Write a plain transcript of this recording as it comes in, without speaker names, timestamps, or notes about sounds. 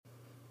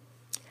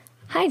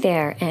Hi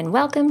there, and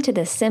welcome to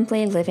the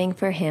Simply Living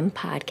for Him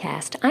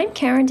podcast. I'm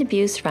Karen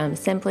DeBuse from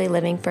Simply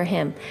Living for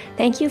Him.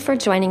 Thank you for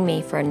joining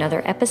me for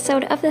another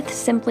episode of the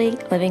Simply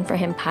Living for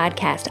Him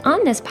podcast.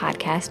 On this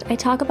podcast, I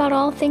talk about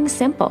all things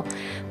simple,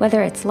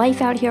 whether it's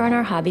life out here on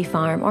our hobby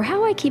farm, or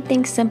how I keep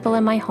things simple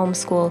in my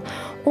homeschool,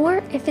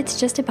 or if it's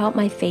just about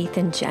my faith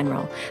in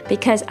general,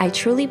 because I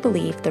truly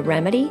believe the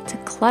remedy to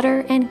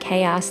clutter and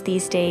chaos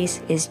these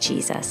days is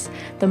Jesus.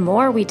 The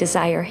more we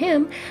desire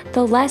Him,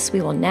 the less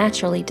we will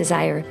naturally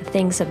desire the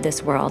things of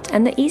this world,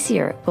 and the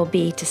easier it will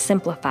be to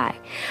simplify.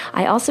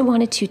 I also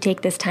wanted to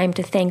take this time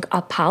to thank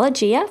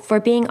Apologia for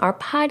being our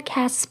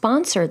podcast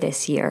sponsor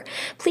this year.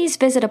 Please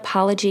visit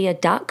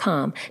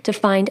apologia.com to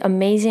find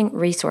amazing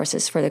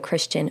resources for the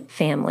Christian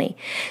family.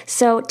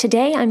 So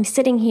today I'm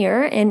sitting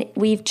here and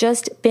we've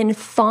just been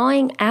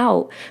thawing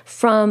out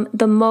from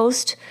the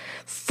most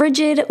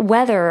frigid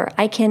weather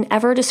I can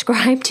ever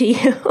describe to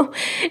you.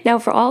 Now,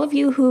 for all of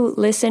you who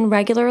listen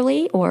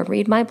regularly or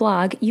read my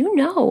blog, you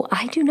know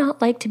I do not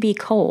like to be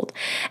cold.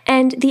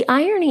 And the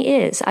irony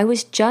is, I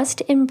was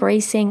just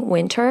embracing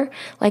winter,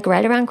 like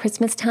right around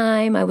Christmas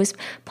time. I was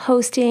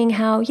posting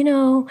how,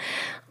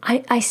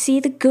 I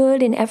see the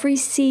good in every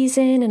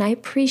season and I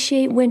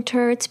appreciate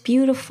winter. It's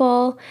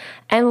beautiful.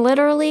 And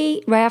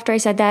literally right after I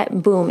said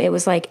that, boom, it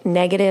was like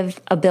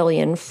negative a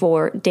billion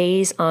for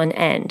days on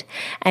end.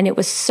 And it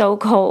was so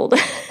cold.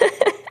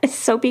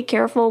 So be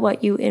careful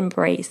what you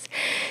embrace.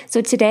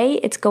 So today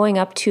it's going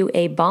up to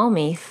a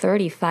balmy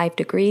 35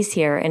 degrees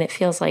here and it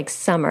feels like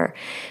summer.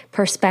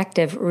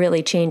 Perspective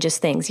really changes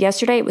things.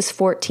 Yesterday it was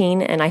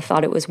 14 and I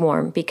thought it was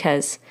warm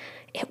because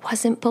it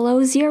wasn't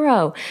below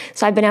zero.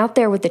 So I've been out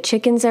there with the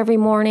chickens every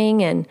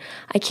morning, and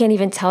I can't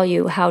even tell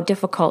you how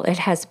difficult it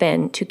has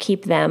been to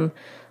keep them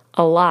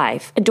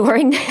alive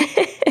during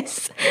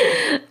this.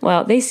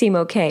 Well, they seem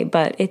okay,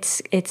 but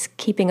it's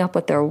keeping up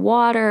with their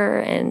water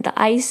and the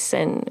ice,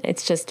 and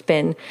it's just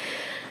been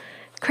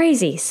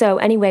crazy. So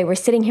anyway, we're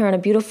sitting here on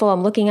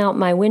I'm looking out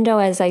my window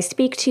as I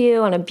speak to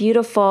you on a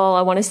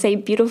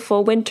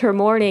beautiful winter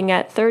morning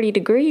at 30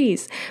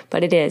 degrees.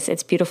 But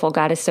it's beautiful.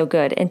 God is so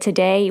good. And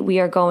today we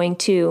are going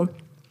to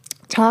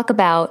talk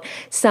about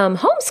some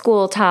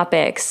homeschool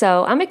topics.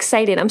 So I'm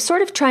excited. I'm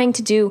sort of trying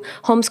to do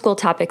homeschool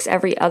topics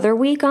every other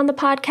week on the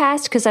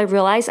podcast because I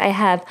realize I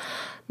have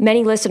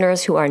many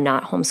listeners who are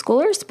not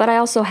homeschoolers, but I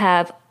also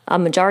have a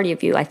majority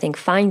of you, I think,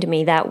 find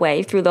me that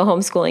way through the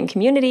homeschooling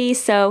community.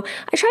 So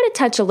I try to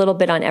touch a little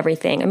bit on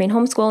everything. I mean,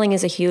 homeschooling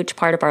is a huge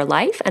part of our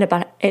life,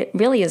 and it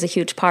really is a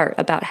huge part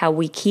about how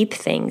we keep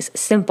things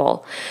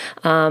simple,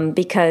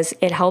 because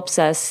it helps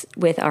us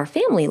with our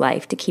family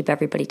life to keep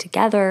everybody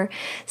together.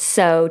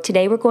 So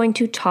today we're going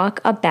to talk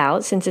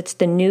about, since it's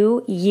the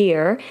new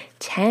year,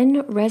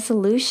 10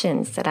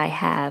 resolutions that I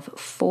have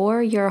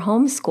for your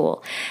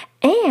homeschool.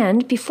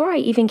 And before I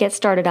even get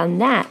started on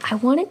that, I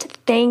wanted to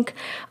thank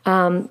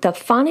the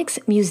Phonics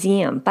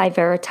Museum by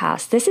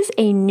Veritas. This is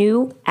a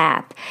new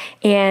app,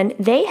 and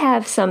they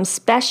have some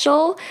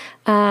special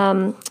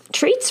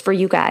treats for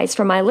you guys,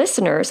 for my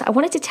listeners. I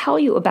wanted to tell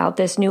you about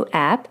this new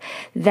app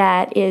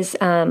that is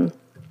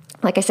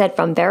like I said,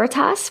 from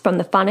Veritas, from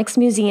the Phonics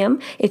Museum.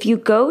 If you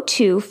go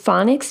to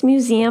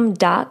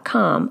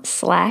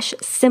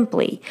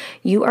phonicsmuseum.com/simply,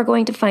 you are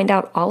going to find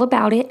out all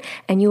about it,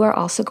 and you are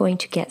also going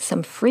to get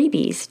some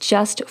freebies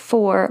just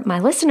for my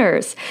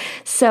listeners.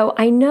 So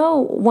I know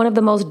one of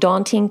the most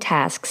daunting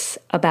tasks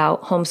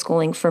about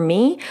homeschooling for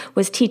me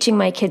was teaching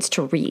my kids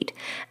to read.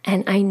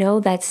 And I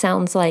know that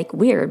sounds like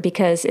weird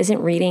because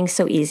isn't reading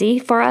so easy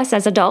for us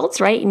as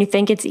adults, right? And you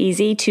think it's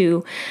easy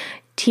to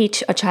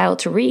teach a child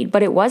to read,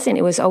 but it wasn't.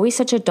 It was always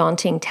such a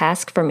daunting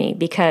task for me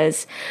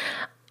because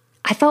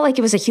I felt like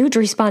it was a huge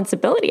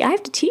responsibility. I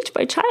have to teach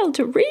my child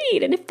to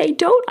read, and if they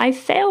don't, I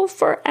fail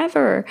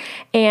forever.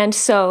 And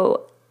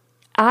so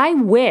I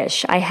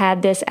wish I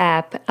had this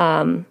app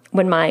when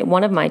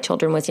one of my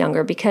children was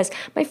younger, because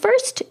my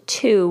first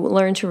two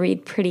learned to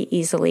read pretty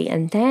easily,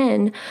 and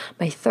then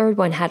my third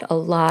one had a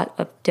lot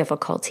of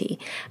difficulty,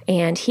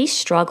 and he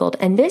struggled.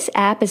 And this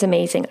app is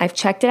amazing. I've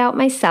checked it out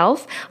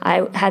myself.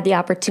 I had the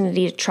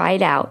opportunity to try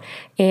it out,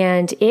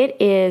 and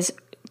it is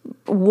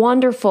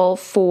wonderful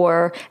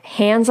for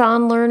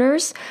hands-on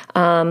learners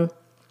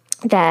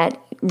that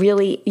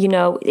really,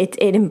 it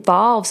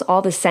involves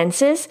all the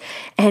senses,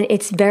 and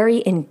it's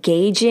very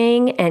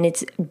engaging, and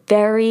it's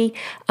very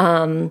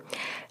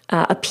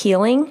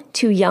appealing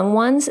to young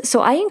ones.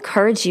 So I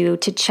encourage you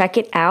to check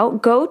it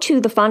out. Go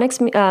to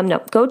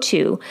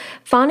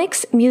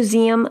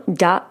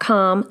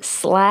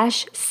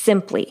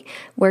phonicsmuseum.com/simply,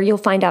 where you'll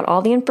find out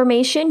all the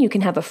information. You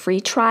can have a free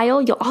trial.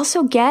 You'll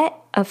also get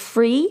a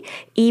free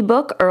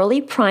ebook,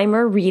 Early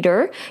Primer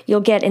Reader. You'll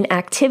get an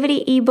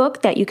activity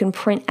ebook that you can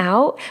print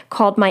out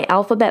called My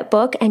Alphabet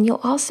Book, and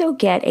you'll also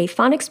get a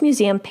Phonics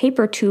Museum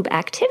paper tube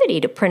activity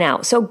to print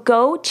out. So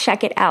go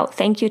check it out.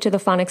 Thank you to the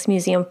Phonics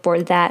Museum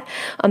for that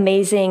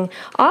amazing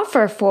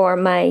offer for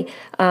my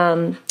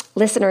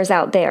listeners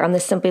out there on the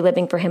Simply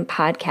Living for Him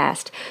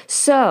podcast.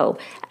 So,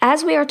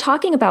 as we are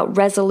talking about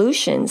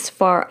resolutions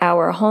for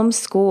our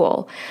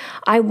homeschool,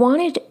 I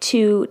wanted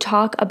to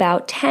talk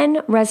about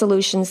 10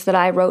 resolutions that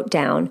I wrote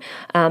down.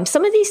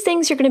 Some of these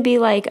things you're going to be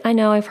like, I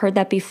know I've heard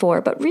that before,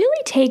 but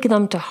really take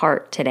them to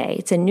heart today.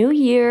 It's a new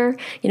year.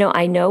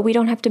 I know we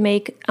don't have to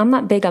I'm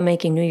not big on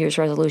making New Year's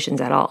resolutions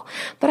at all,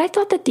 but I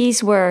thought that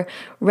these were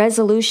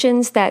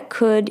resolutions that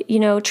could,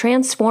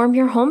 transform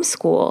your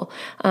homeschool.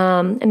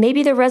 And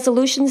maybe they're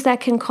resolutions that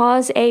can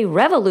cause a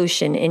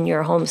revolution in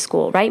your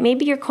homeschool, right?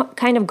 Maybe you're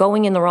kind of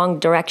going in the wrong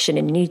direction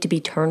and you need to be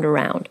turned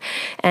around.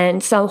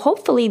 And so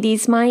hopefully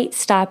these might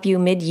stop you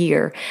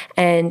mid-year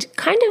and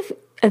kind of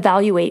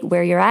evaluate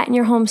where you're at in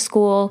your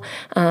homeschool,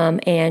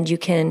 and you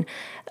can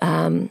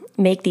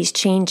make these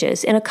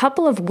changes. In a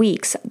couple of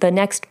weeks, the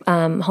next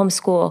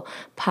homeschool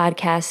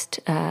podcast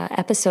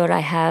episode I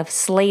have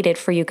slated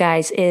for you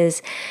guys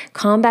is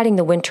combating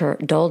the winter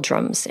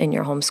doldrums in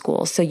your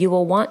homeschool. So you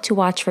will want to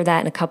watch for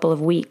that in a couple of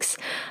weeks.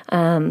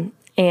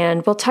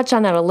 And we'll touch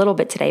on that a little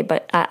bit today,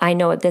 but I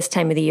know at this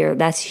time of the year,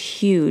 that's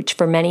huge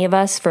for many of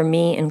us, for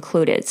me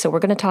included. So we're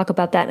going to talk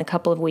about that in a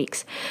couple of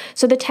weeks.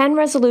 So the 10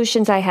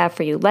 resolutions I have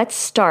for you, let's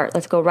start.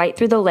 Let's go right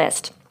through the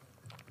list.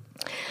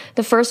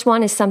 The first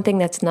one is something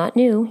that's not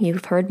new.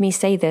 You've heard me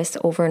say this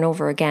over and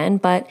over again,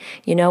 but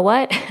you know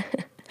what?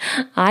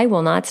 I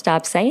will not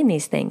stop saying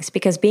these things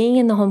because being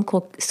in the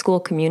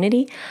homeschool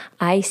community,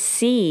 I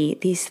see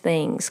these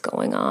things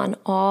going on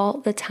all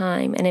the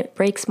time and it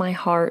breaks my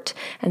heart.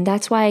 And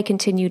that's why I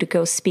continue to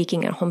go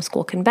speaking at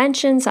homeschool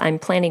conventions. I'm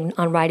planning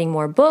on writing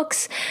more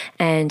books,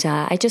 and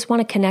I just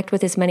want to connect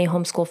with as many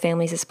homeschool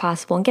families as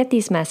possible and get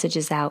these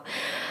messages out.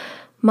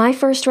 My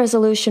first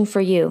resolution for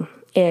you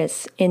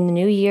is in the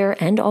new year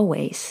and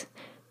always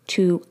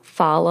to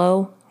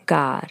follow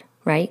God.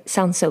 Right?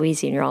 Sounds so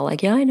easy. And you're all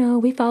like, yeah, I know,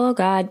 we follow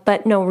God.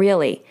 But no,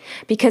 really,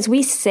 because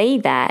we say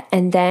that.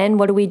 And then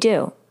what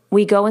do?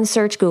 We go and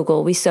search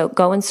Google. We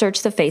go and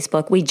search the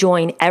Facebook. We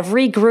join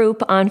every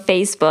group on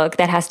Facebook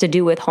that has to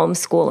do with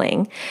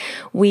homeschooling.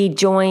 We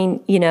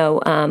join,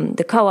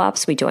 the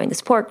co-ops. We join the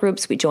support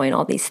groups. We join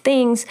all these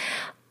things.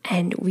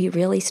 And we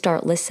really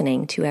start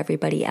listening to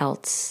everybody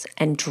else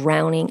and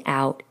drowning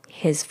out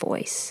His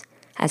voice.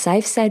 As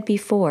I've said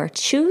before,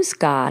 choose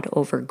God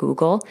over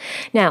Google.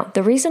 Now,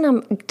 the reason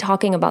I'm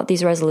talking about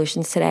these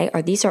resolutions today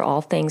these are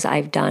all things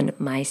I've done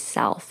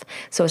myself.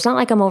 So it's not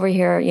like I'm over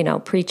here,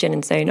 preaching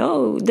and saying,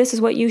 oh, this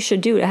is what you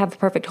should do to have a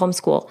perfect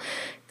homeschool.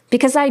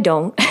 Because I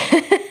don't.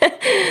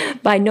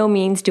 By no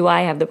means do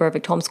I have the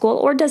perfect homeschool,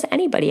 or does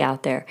anybody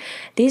out there.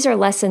 These are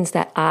lessons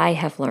that I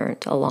have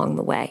learned along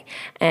the way,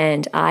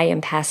 and I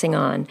am passing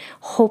on,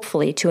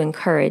 hopefully, to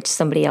encourage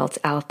somebody else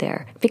out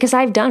there. Because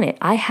I've done it.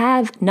 I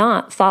have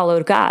not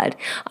followed God.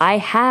 I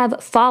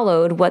have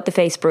followed what the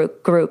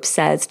Facebook group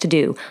says to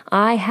do.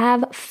 I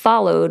have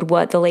followed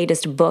what the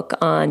latest book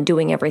on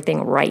doing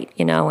everything right,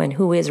 and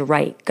who is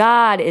right.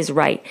 God is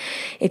right.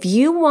 If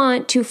you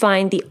want to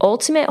find the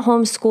ultimate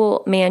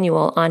homeschool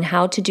manual on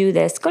how to do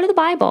this, go to the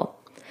Bible.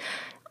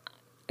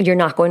 You're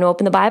not going to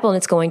open the Bible and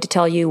it's going to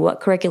tell you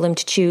what curriculum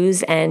to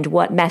choose and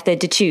what method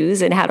to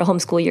choose and how to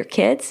homeschool your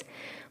kids.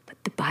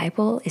 But the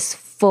Bible is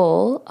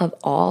full of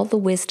all the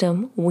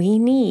wisdom we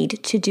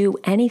need to do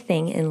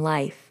anything in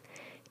life,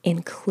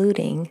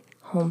 including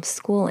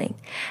homeschooling.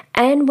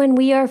 And when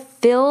we are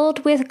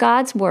filled with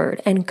God's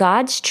word and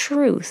God's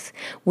truth,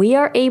 we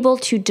are able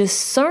to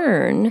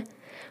discern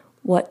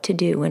what to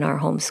do in our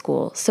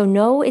homeschool. So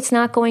no, it's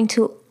not going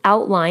to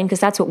outline,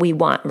 because that's what we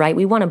want, right?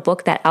 We want a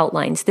book that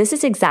outlines, this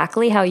is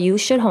exactly how you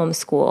should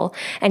homeschool,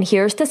 and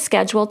here's the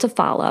schedule to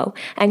follow,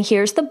 and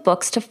here's the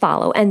books to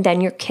follow, and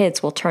then your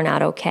kids will turn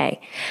out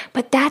okay.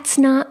 But that's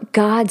not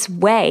God's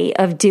way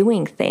of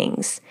doing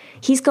things.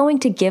 He's going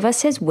to give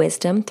us His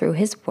wisdom through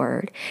His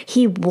word.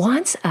 He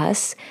wants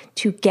us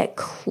to get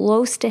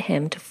close to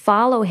Him, to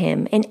follow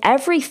Him in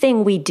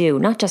everything we do,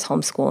 not just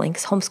homeschooling,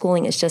 because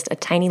homeschooling is just a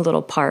tiny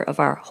little part of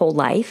our whole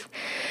life.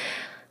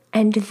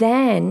 And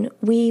then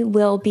we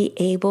will be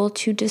able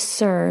to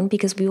discern,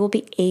 because we will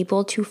be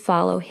able to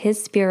follow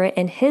His Spirit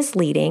and His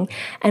leading,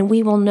 and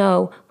we will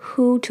know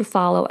who to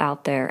follow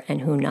out there and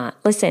who not.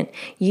 Listen,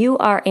 you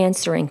are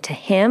answering to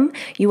Him.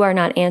 You are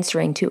not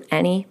answering to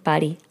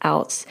anybody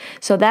else.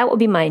 So that will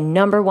be my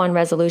number one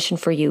resolution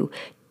for you.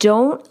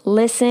 Don't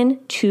listen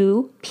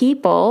to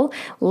people.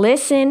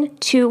 Listen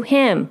to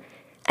Him.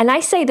 And I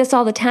say this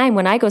all the time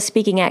when I go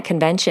speaking at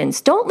conventions.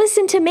 Don't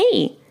listen to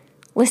me.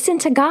 Listen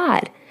to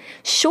God.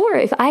 Sure,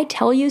 if I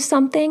tell you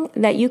something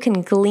that you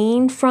can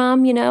glean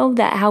from,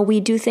 that how we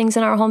do things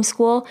in our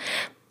homeschool,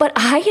 but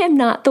I am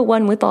not the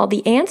one with all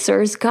the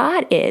answers.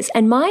 God is.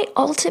 And my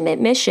ultimate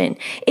mission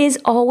is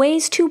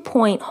always to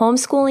point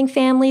homeschooling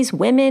families,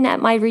 women at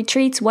my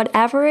retreats,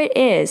 whatever it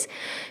is,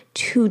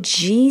 to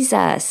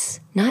Jesus,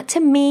 not to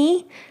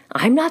me.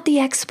 I'm not the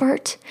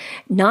expert,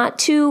 not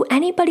to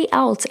anybody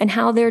else and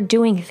how they're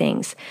doing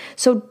things.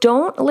 So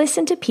don't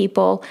listen to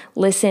people,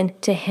 listen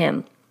to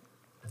Him.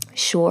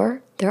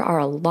 Sure, there are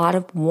a lot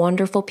of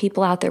wonderful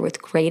people out there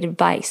with great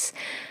advice.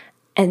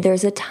 And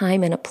there's a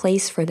time and a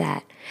place for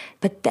that.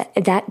 But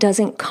that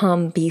doesn't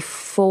come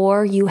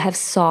before you have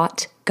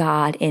sought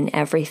God in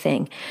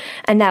everything.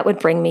 And that would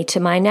bring me to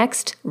my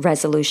next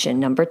resolution.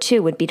 Number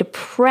 2 would be to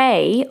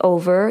pray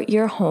over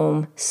your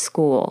home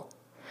school.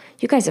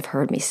 You guys have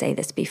heard me say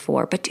this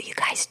before, but do you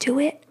guys do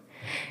it?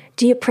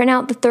 Do you print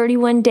out the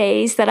 31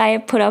 days that I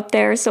have put up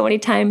there so many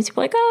times? You're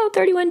like,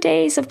 31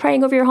 days of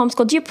praying over your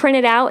homeschool. Do you print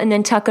it out and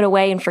then tuck it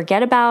away and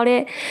forget about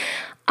it?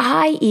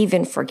 I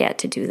even forget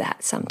to do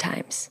that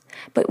sometimes.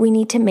 But we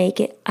need to make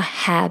it a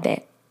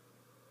habit.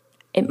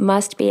 It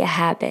must be a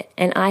habit.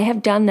 And I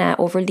have done that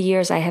over the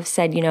years. I have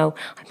said, I'm going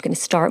to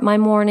start my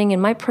morning in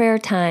my prayer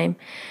time,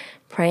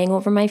 praying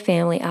over my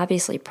family,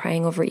 obviously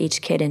praying over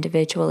each kid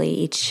individually,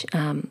 each,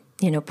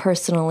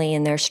 personally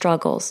in their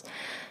struggles.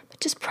 But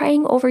just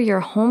praying over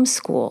your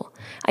homeschool.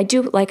 I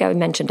do, like I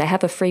mentioned, I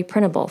have a free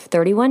printable,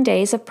 31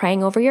 days of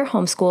praying over your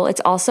homeschool.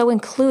 It's also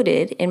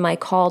included in my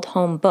Called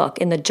Home book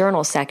in the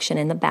journal section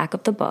in the back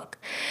of the book.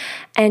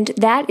 And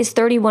that is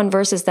 31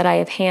 verses that I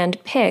have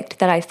handpicked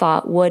that I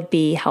thought would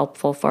be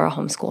helpful for a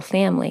homeschool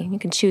family. You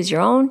can choose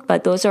your own,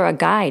 but those are a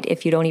guide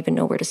if you don't even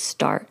know where to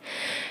start.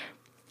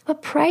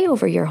 But pray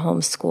over your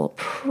homeschool.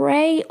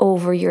 Pray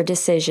over your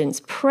decisions.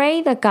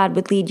 Pray that God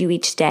would lead you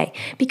each day,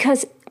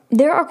 because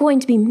there are going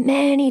to be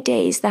many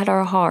days that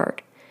are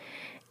hard.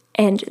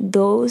 And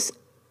those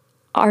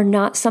are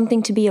not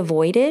something to be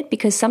avoided,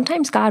 because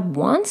sometimes God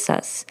wants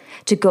us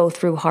to go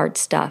through hard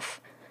stuff.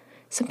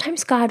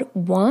 Sometimes God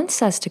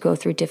wants us to go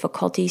through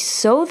difficulty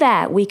so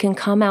that we can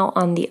come out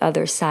on the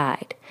other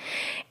side.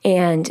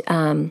 And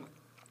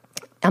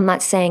I'm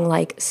not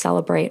saying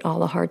celebrate all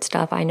the hard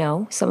stuff. I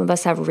know some of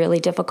us have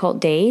really difficult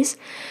days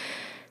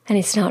and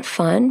it's not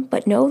fun,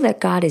 but know that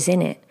God is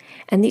in it.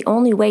 And the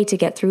only way to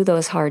get through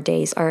those hard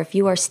days are if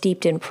you are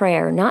steeped in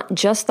prayer, not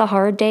just the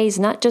hard days,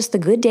 not just the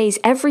good days,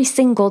 every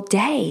single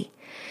day.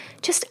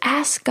 Just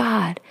ask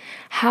God,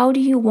 how do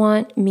you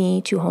want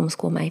me to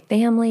homeschool my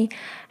family?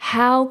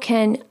 How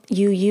can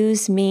you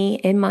use me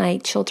in my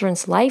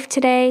children's life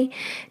today?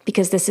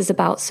 Because this is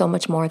about so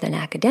much more than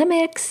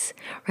academics,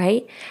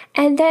 right?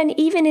 And then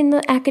even in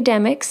the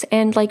academics,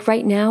 and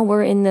right now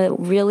we're in the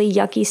really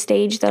yucky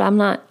stage that I'm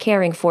not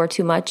caring for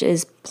too much,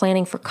 is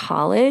planning for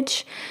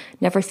college.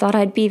 Never thought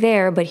I'd be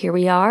there, but here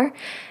we are.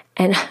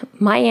 And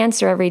my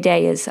answer every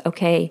day is,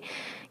 okay,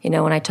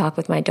 when I talk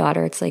with my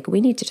daughter, it's we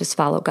need to just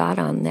follow God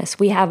on this.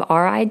 We have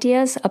our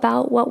ideas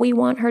about what we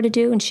want her to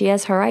do, and she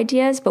has her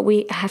ideas, but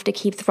we have to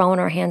keep throwing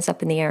our hands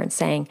up in the air and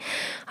saying,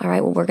 all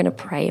right, well, we're going to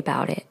pray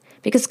about it.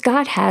 Because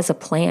God has a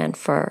plan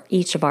for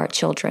each of our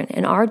children,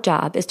 and our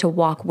job is to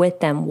walk with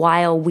them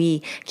while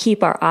we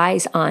keep our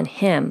eyes on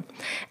Him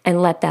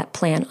and let that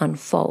plan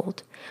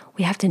unfold.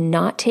 We have to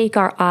not take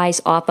our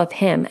eyes off of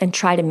Him and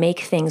try to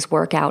make things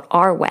work out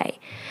our way.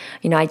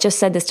 I just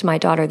said this to my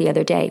daughter the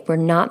other day. We're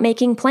not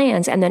making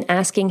plans and then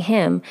asking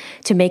Him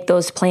to make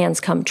those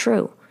plans come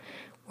true.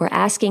 We're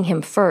asking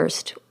Him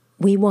first,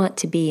 we want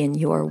to be in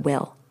your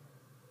will.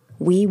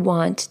 We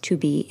want to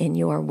be in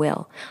your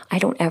will. I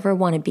don't ever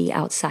want to be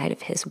outside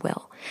of His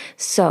will.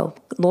 So,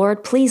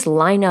 Lord, please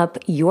line up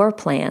your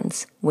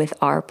plans with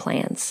our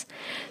plans.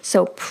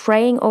 So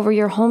praying over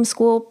your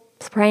homeschool,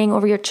 praying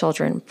over your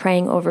children,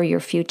 praying over your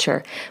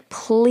future.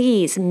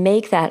 Please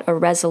make that a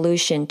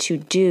resolution to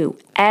do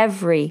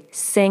every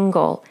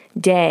single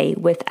day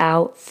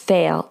without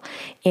fail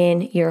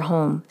in your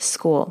home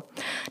school.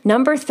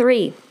 Number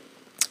 3,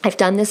 I've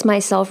done this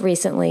myself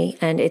recently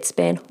and it's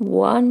been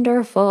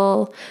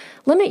wonderful.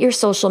 Limit your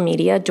social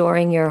media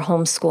during your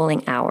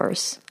homeschooling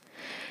hours.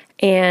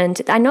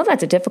 And I know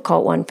that's a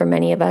difficult one for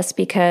many of us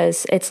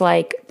because it's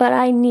but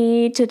I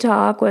need to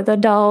talk with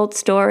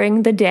adults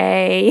during the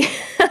day.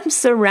 I'm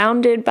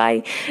surrounded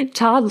by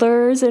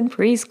toddlers and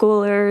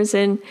preschoolers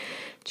and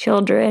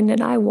children,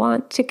 and I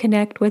want to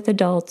connect with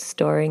adults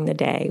during the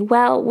day.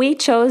 Well, we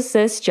chose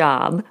this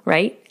job,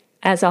 right?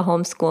 As a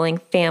homeschooling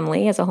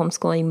family, as a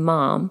homeschooling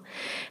mom,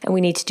 and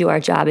we need to do our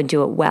job and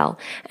do it well.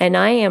 And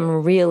I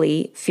am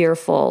really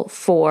fearful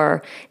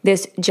for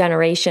this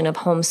generation of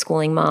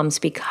homeschooling moms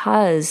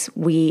because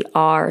we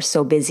are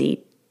so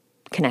busy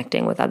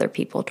connecting with other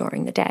people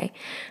during the day.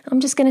 I'm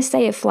just going to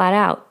say it flat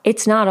out.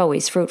 It's not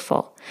always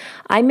fruitful.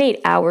 I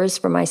made hours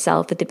for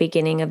myself at the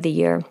beginning of the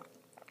year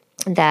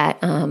that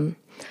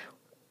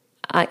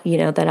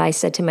that I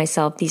said to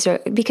myself, these are,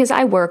 because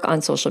I work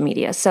on social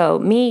media.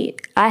 So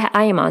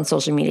I am on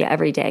social media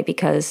every day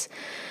because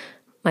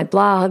my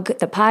blog,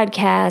 the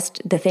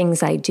podcast, the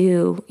things I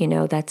do,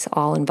 that's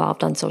all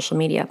involved on social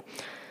media.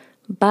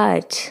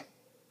 But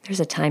there's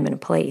a time and a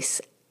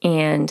place.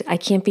 And I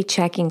can't be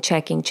checking,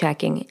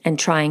 and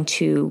trying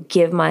to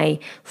give my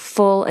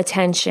full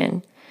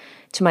attention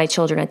to my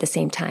children at the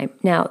same time.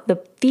 Now, the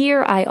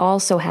fear I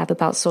also have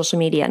about social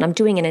media, and I'm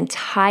doing an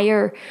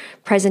entire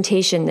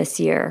presentation this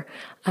year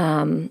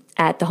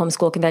at the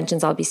homeschool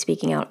conventions I'll be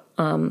speaking out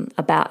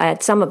about,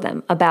 at some of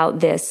them,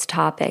 about this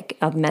topic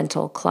of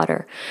mental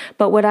clutter.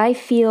 But what I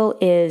feel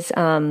is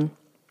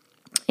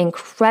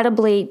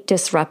incredibly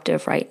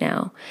disruptive right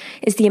now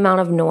is the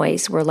amount of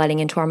noise we're letting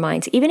into our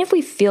minds. Even if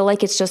we feel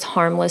like it's just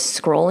harmless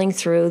scrolling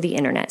through the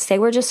internet, say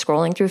we're just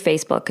scrolling through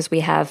Facebook because we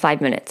have 5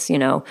 minutes,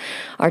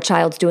 our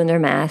child's doing their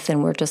math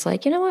and we're just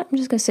like, you know what, I'm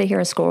just going to sit here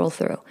and scroll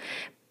through.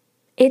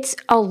 It's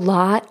a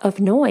lot of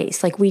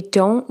noise. Like, we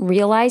don't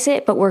realize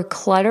it, but we're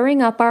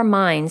cluttering up our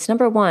minds,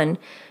 number one,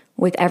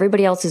 with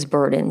everybody else's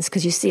burdens,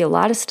 because you see a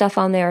lot of stuff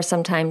on there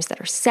sometimes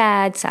that are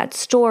sad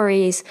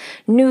stories,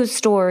 news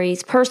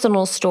stories,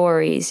 personal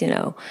stories,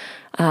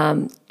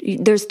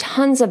 there's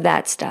tons of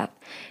that stuff.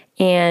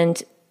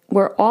 And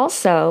we're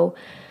also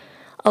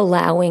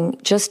allowing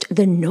just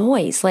the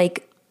noise.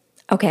 Like,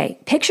 okay,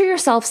 picture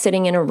yourself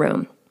sitting in a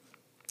room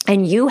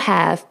and you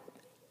have,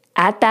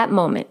 at that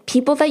moment,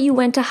 people that you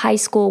went to high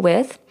school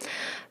with,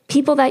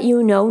 people that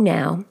you know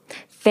now,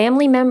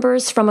 family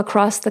members from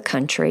across the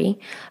country,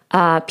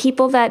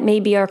 people that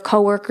maybe are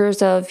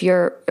coworkers of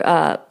your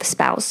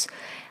spouse,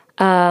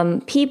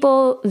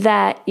 people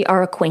that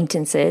are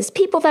acquaintances,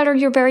 people that are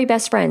your very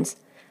best friends,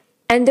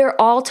 and they're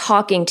all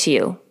talking to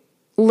you,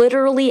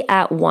 literally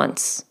at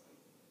once.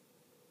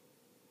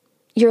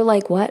 You're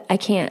like, what? I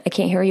can't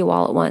hear you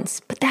all at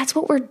once. But that's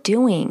what we're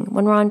doing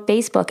when we're on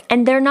Facebook.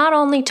 And they're not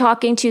only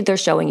talking to you, they're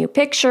showing you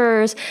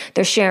pictures,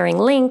 they're sharing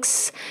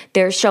links,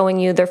 they're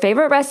showing you their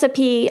favorite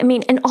recipe.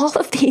 And all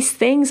of these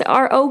things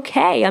are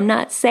okay. I'm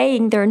not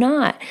saying they're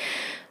not.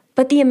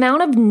 But the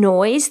amount of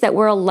noise that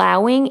we're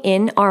allowing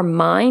in our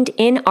mind,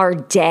 in our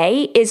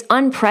day, is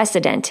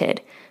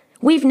unprecedented.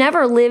 We've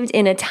never lived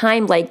in a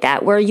time like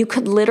that where you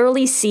could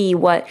literally see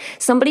what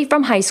somebody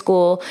from high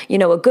school,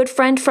 a good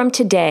friend from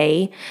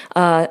today,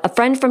 a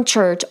friend from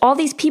church, all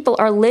these people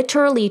are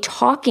literally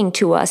talking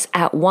to us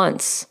at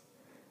once.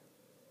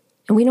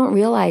 And we don't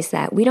realize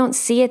that. We don't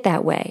see it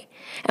that way.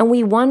 And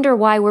we wonder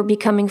why we're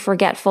becoming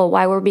forgetful,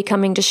 why we're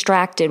becoming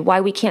distracted,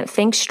 why we can't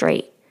think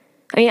straight.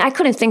 I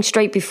couldn't think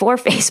straight before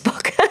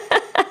Facebook.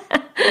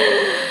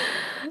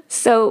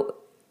 So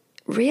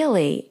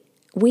really,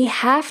 we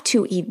have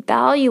to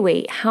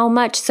evaluate how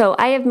much. So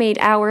I have made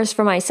hours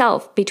for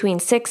myself between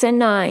 6 and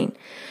 9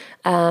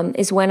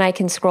 is when I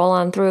can scroll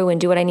on through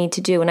and do what I need to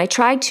do. And I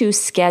try to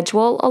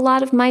schedule a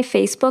lot of my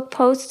Facebook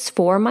posts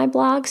for my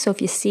blog. So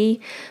if you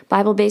see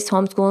Bible-based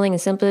homeschooling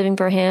and Simply Living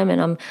for Him,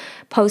 and I'm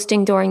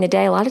posting during the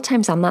day, a lot of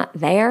times I'm not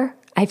there.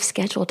 I've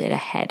scheduled it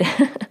ahead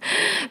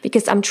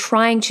because I'm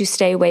trying to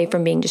stay away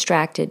from being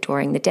distracted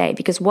during the day.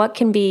 Because what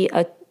can be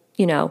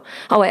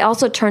I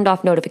also turned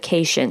off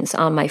notifications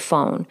on my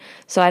phone,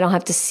 so I don't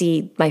have to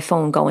see my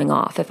phone going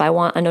off. If I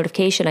want a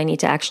notification, I need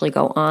to actually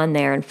go on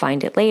there and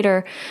find it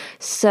later.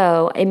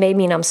 So it may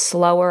mean I'm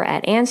slower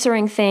at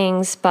answering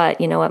things, but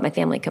you know what? My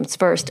family comes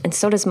first, and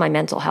so does my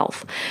mental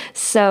health.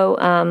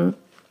 So,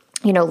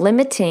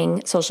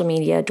 limiting social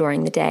media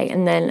during the day.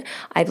 And then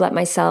I've let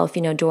myself,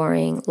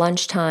 during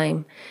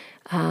lunchtime,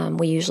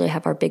 we usually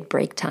have our big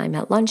break time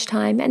at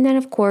lunchtime, and then,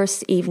 of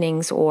course,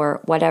 evenings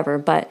or whatever.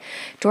 But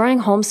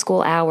during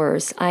homeschool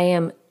hours, I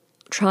am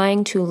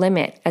trying to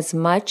limit as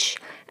much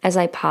as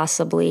I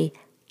possibly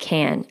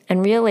can.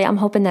 And really, I'm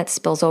hoping that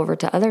spills over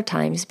to other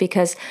times,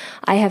 because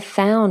I have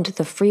found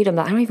the freedom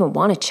that I don't even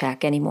want to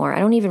check anymore. I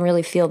don't even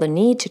really feel the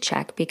need to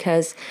check,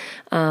 because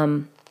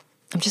I'm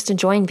just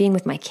enjoying being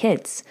with my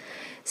kids.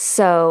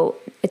 So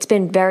it's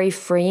been very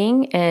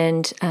freeing,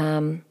 and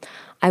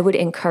I would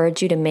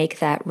encourage you to make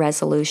that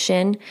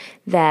resolution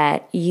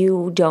that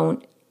you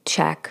don't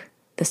check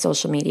the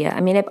social media.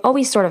 I've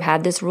always sort of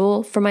had this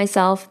rule for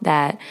myself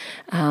that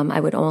I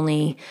would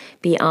only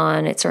be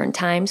on at certain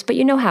times, but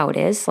you know how it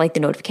is. Like, the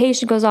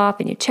notification goes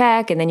off and you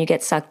check and then you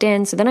get sucked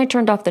in. So then I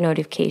turned off the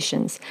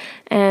notifications.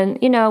 And,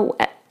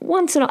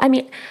 once in a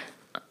while,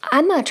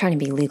 I'm not trying to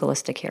be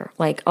legalistic here.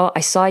 Like, oh, I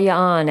saw you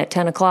on at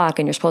 10 o'clock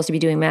and you're supposed to be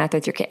doing math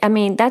with your kid.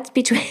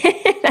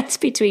 That's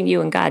between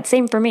you and God.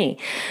 Same for me.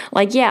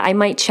 Like, yeah, I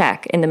might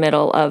check in the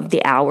middle of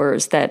the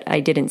hours that I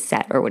didn't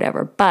set or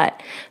whatever.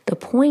 But the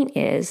point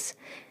is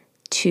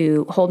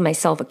to hold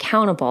myself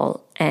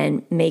accountable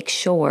and make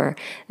sure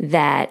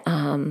that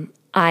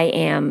I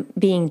am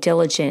being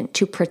diligent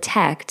to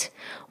protect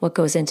what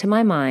goes into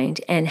my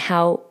mind and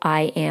how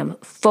I am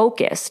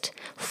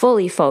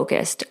fully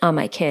focused on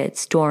my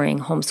kids during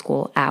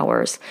homeschool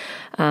hours.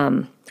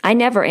 I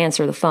never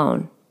answer the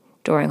phone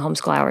during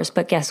homeschool hours,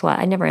 but guess what?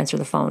 I never answer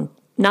the phone.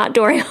 Not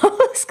during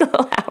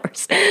homeschool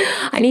hours.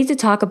 I need to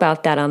talk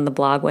about that on the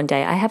blog one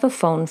day. I have a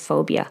phone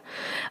phobia.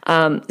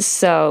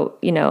 So,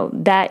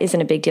 that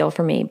isn't a big deal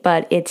for me,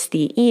 but it's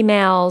the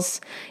emails,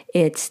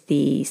 it's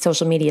the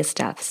social media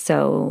stuff.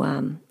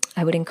 So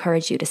I would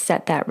encourage you to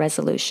set that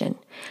resolution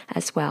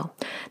as well.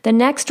 The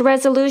next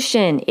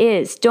resolution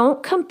is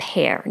don't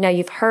compare. Now,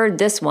 you've heard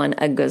this one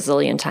a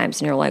gazillion times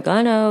and you're like,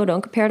 oh no,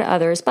 don't compare to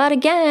others. But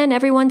again,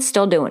 everyone's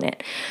still doing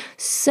it.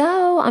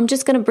 So I'm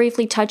just going to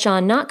briefly touch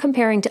on not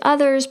comparing to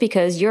others,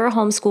 because your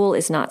homeschool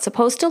is not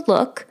supposed to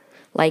look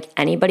like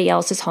anybody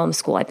else's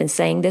homeschool. I've been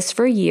saying this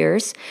for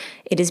years.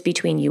 It is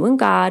between you and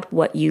God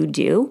what you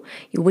do.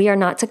 We are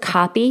not to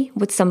copy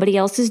what somebody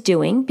else is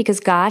doing, because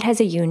God has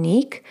a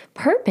unique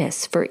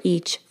purpose for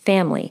each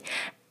family.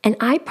 And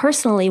I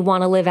personally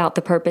want to live out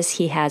the purpose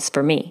He has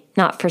for me,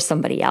 not for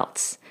somebody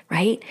else,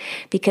 right?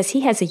 Because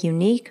He has a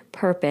unique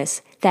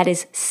purpose that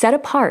is set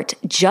apart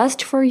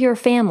just for your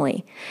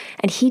family.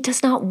 And He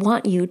does not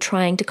want you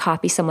trying to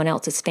copy someone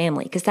else's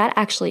family, because that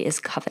actually is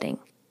coveting.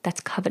 That's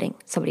coveting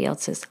somebody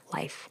else's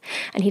life.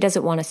 And He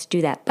doesn't want us to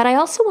do that. But I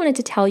also wanted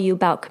to tell you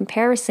about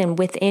comparison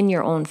within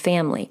your own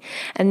family.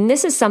 And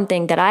this is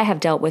something that I have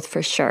dealt with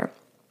for sure.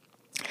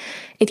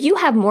 If you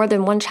have more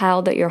than one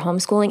child that you're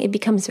homeschooling, it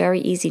becomes very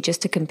easy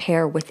just to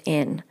compare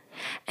within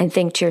and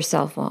think to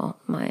yourself, well,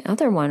 my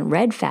other one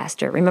read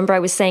faster. Remember I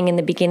was saying in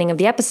the beginning of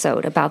the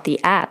episode about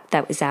the app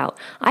that was out.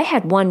 I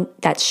had one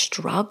that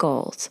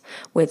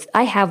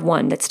I have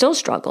one that still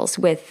struggles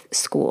with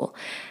school.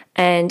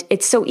 And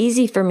it's so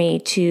easy for me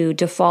to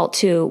default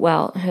to,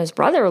 well, his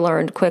brother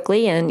learned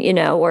quickly and,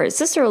 or his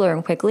sister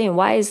learned quickly. And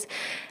why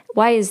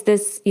is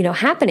this,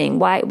 happening?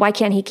 Why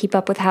can't he keep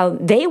up with how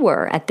they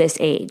were at this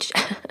age?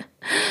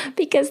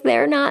 Because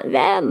they're not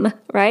them,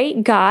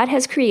 right? God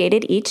has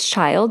created each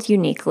child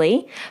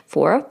uniquely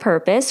for a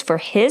purpose, for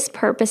His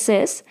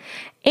purposes,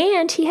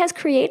 and He has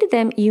created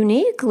them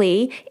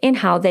uniquely in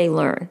how they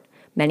learn.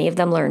 Many of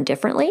them learn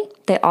differently.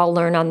 They all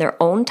learn on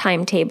their own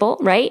timetable,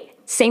 right?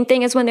 Same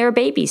thing as when they're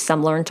babies.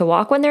 Some learn to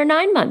walk when they're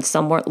 9 months.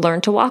 Some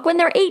learn to walk when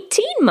they're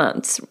 18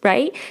 months,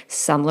 right?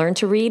 Some learn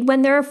to read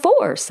when they're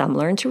 4. Some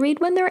learn to read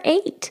when they're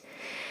 8.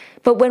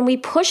 But when we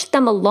push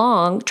them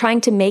along,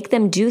 trying to make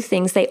them do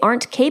things they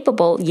aren't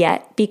capable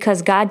yet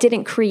because God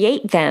didn't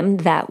create them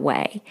that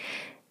way,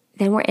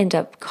 then we end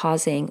up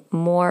causing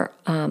more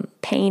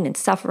pain and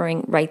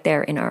suffering right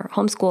there in our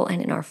homeschool and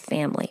in our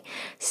family.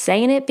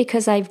 Saying it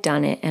because I've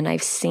done it and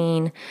I've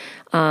seen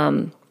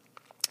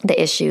the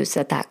issues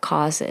that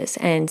causes.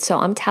 And so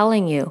I'm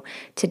telling you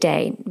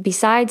today,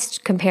 besides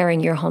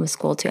comparing your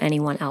homeschool to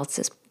anyone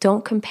else's,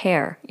 don't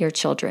compare your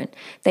children.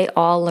 They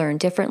all learn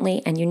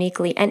differently and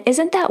uniquely. And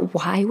isn't that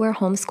why we're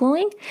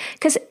homeschooling?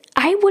 Because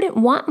I wouldn't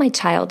want my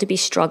child to be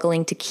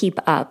struggling to keep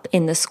up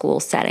in the school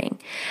setting.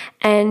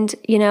 And,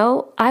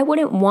 I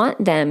wouldn't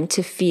want them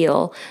to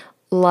feel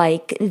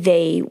like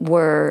they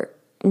were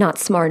not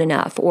smart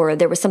enough or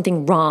there was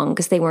something wrong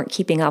because they weren't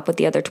keeping up with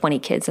the other 20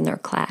 kids in their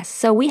class.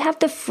 So we have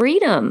the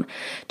freedom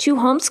to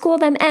homeschool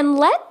them and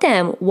let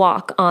them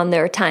walk on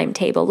their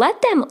timetable.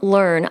 Let them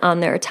learn on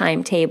their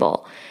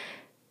timetable.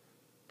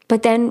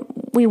 But then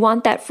we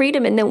want that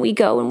freedom and then we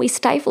go and we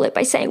stifle it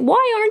by saying,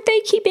 why aren't they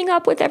keeping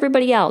up with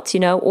everybody else?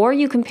 Or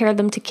you compare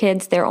them to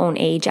kids their own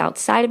age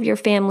outside of your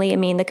family. I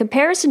mean, the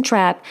comparison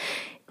trap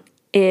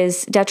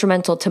is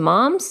detrimental to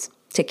moms,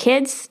 to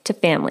kids, to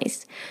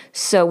families.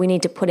 So we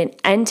need to put an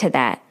end to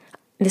that.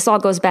 This all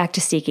goes back to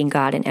seeking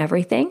God in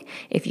everything.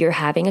 If you're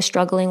having a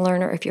struggling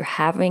learner, if you're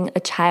having a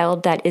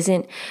child that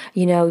isn't,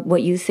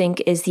 what you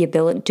think is the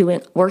ability,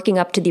 working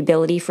up to the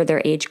ability for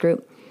their age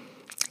group,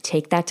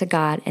 take that to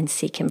God and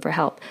seek Him for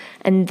help.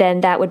 And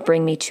then that would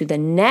bring me to the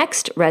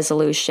next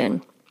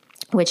resolution,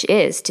 which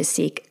is to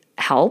seek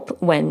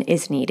help when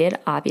is needed,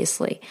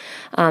 obviously.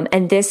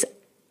 And this,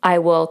 I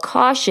will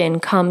caution,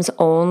 comes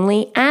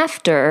only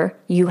after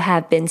you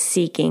have been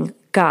seeking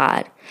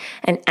God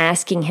and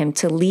asking Him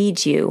to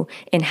lead you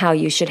in how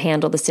you should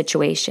handle the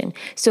situation.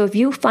 So if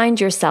you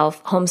find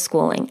yourself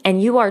homeschooling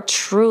and you are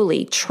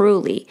truly,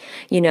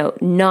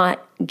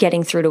 not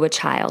getting through to a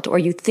child, or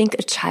you think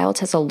a child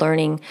has a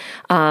learning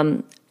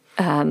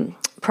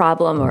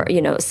problem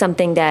or,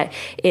 something that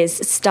is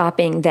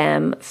stopping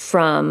them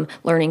from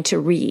learning to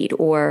read,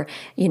 or,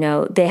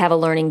 they have a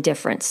learning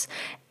difference.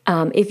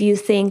 If you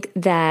think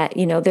that,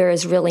 there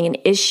is really an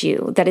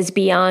issue that is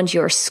beyond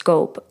your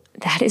scope,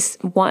 that is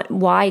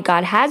why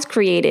God has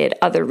created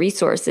other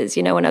resources,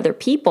 and other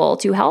people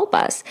to help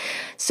us.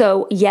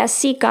 So yes,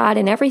 seek God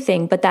in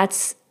everything, but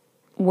that's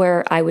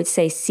where I would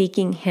say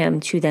seeking Him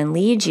to then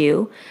lead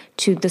you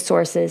to the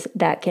sources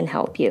that can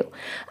help you.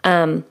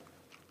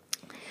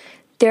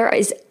 There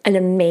is an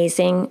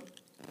amazing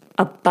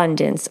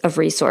abundance of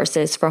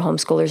resources for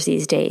homeschoolers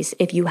these days.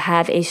 If you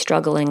have a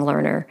struggling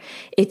learner,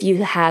 if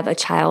you have a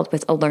child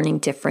with a learning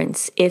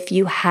difference, if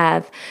you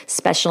have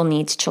special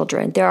needs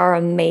children, there are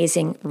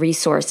amazing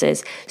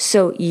resources.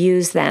 So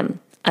use them,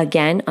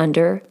 again,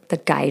 under the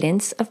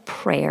guidance of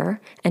prayer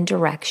and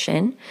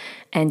direction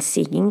and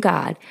seeking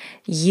God.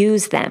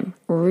 Use them.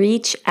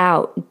 Reach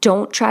out.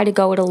 Don't try to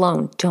go it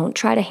alone. Don't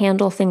try to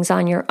handle things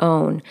on your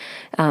own.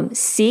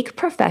 Seek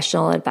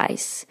professional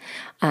advice.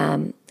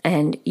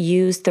 And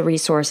use the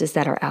resources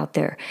that are out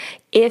there.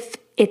 If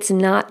it's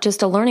not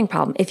just a learning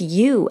problem, if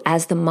you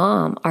as the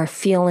mom are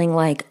feeling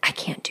like, I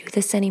can't do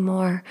this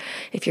anymore,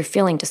 if you're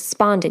feeling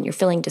despondent, you're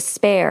feeling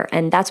despair,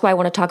 and that's why I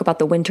want to talk about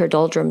the winter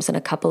doldrums in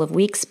a couple of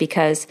weeks,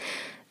 because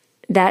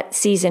that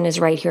season is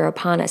right here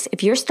upon us.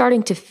 If you're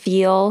starting to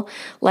feel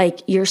like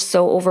you're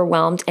so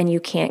overwhelmed and you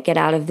can't get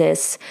out of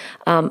this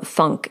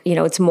funk,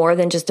 it's more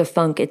than just a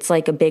funk, it's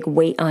like a big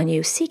weight on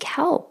you, seek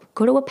help.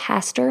 Go to a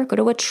pastor, go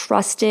to a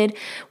trusted,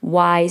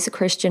 wise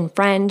Christian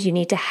friend. You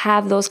need to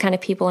have those kind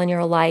of people in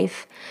your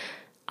life.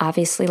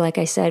 obviously, like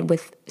I said,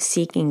 with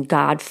seeking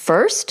God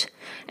first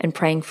and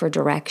praying for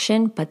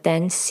direction, but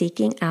then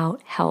seeking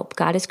out help.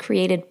 God has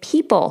created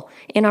people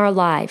in our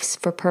lives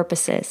for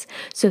purposes,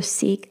 so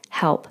seek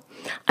help.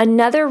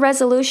 Another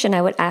resolution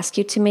I would ask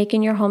you to make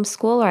in your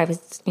homeschool, or I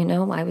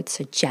would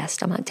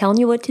suggest, I'm not telling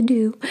you what to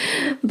do,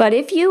 but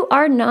if you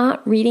are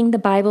not reading the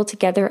Bible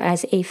together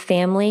as a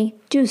family,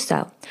 do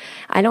so.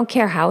 I don't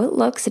care how it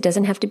looks. It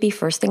doesn't have to be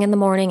first thing in the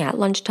morning, at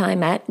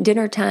lunchtime, at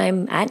dinner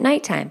time, at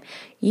nighttime.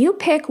 You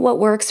pick what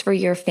works for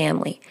your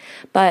family.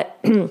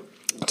 But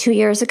 2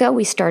 years ago,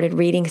 we started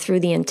reading through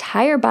the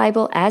entire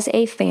Bible as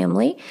a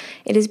family.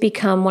 It has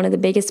become one of the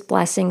biggest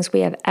blessings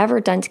we have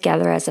ever done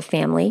together as a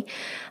family.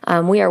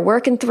 We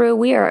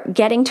are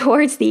getting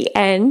towards the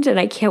end, and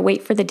I can't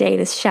wait for the day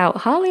to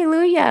shout,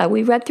 hallelujah,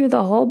 we read through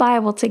the whole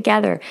Bible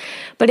together.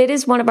 But it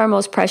is one of our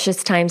most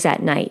precious times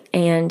at night.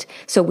 And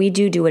so we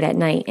do it at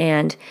night.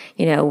 And,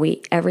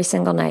 every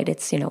single night,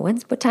 it's,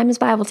 what time is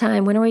Bible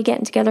time? When are we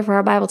getting together for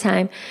our Bible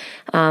time?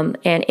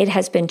 And it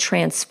has been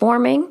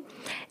transforming.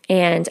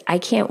 And I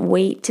can't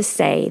wait to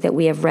say that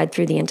we have read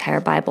through the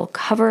entire Bible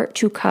cover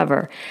to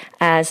cover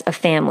as a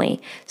family.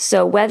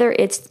 So whether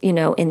it's,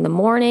 in the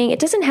morning, it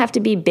doesn't have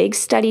to be big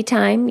study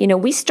time.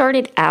 We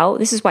started out,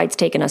 this is why it's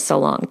taken us so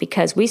long,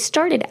 because we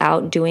started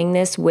out doing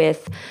this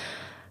with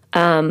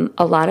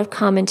a lot of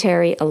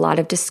commentary, a lot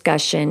of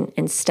discussion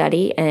and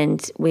study,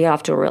 and we got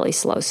off to a really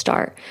slow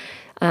start.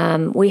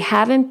 We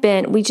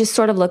just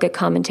sort of look at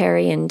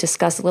commentary and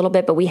discuss a little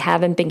bit, but we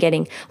haven't been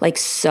getting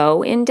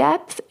so in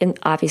depth. And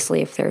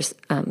obviously if there's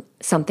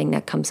something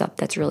that comes up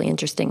that's really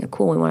interesting and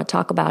cool, we want to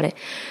talk about it.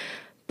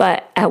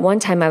 But at one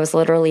time I was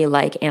literally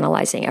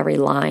analyzing every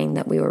line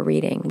that we were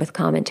reading with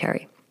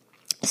commentary.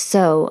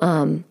 So,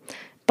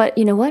 but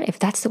you know what, if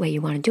that's the way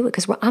you want to do it,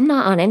 because I'm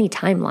not on any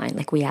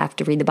timeline. We have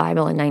to read the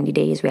Bible in 90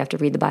 days. We have to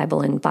read the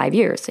Bible in 5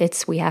 years.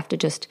 We have to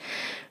just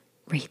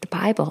read the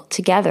Bible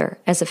together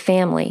as a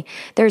family.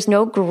 There's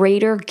no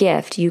greater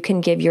gift you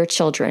can give your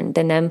children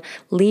than them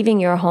leaving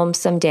your home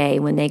someday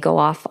when they go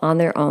off on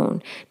their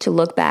own to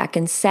look back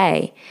and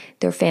say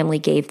their family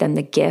gave them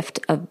the gift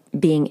of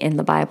being in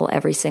the Bible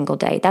every single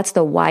day. That's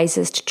the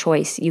wisest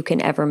choice you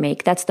can ever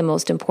make. That's the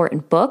most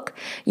important book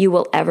you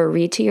will ever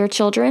read to your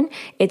children.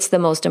 It's the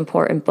most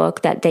important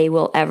book that they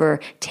will ever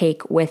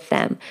take with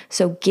them.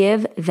 So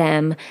give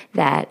them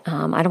that,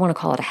 I don't want to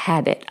call it a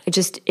habit.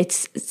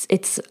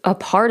 It's a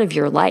part of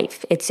your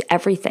life. It's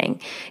everything.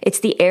 It's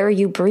the air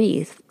you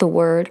breathe. The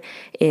Word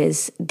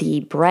is the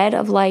bread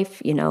of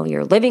life,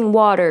 your living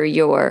water,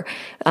 your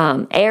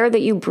air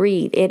that you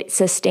breathe. It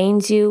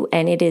sustains you,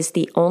 and it is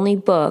the only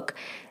book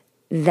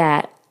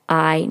that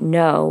I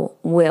know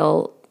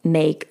will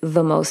make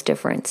the most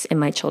difference in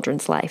my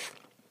children's life.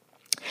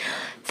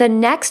 The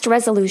next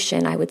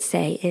resolution I would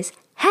say is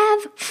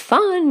have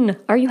fun.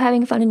 Are you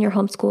having fun in your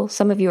homeschool?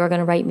 Some of you are going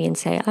to write me and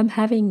say, I'm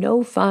having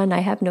no fun. I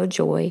have no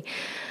joy.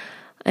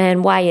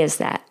 And why is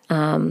that?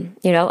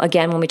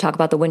 Again, when we talk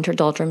about the winter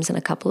doldrums in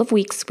a couple of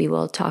weeks, we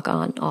will talk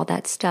on all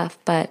that stuff.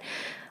 But,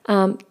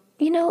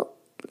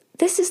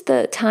 this is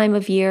the time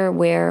of year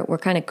where we're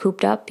kind of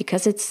cooped up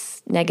because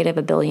it's negative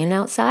a billion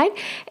outside.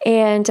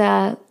 And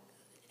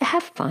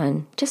have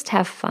fun. Just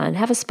have fun.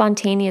 Have a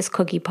spontaneous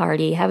cookie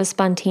party. Have a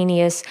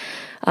spontaneous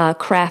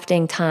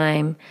crafting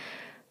time.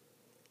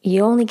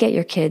 You only get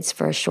your kids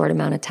for a short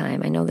amount of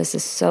time. I know this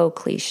is so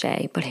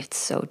cliche, but it's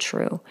so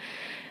true.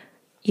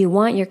 You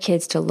want your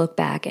kids to look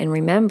back and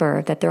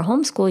remember that their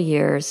homeschool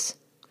years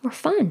were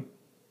fun.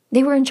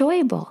 They were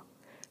enjoyable,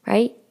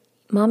 right?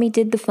 Mommy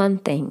did the fun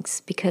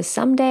things because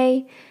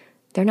someday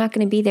they're not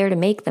going to be there to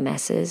make the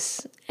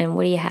messes. And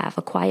what do you have?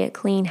 A quiet,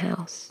 clean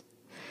house.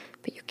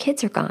 But your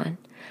kids are gone.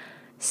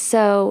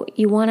 So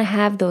you want to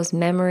have those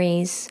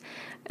memories.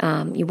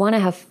 You want to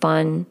have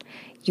fun.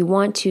 You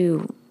want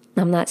to,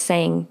 I'm not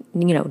saying,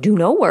 do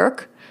no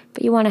work,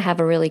 but you want to have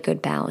a really good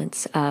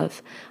balance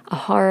of a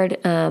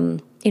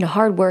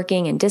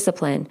hardworking and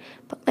discipline,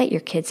 but let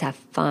your kids have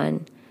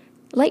fun.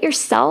 Let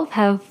yourself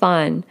have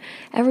fun.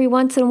 Every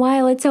once in a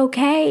while, it's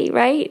okay,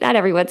 right? Not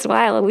every once in a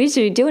while. We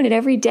should be doing it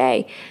every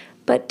day.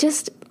 But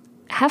just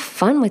have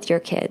fun with your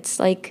kids.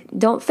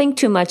 Don't think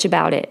too much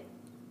about it.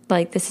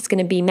 This is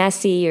going to be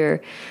messy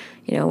or,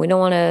 we don't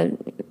want to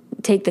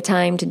take the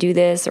time to do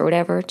this or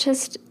whatever.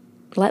 Just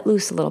let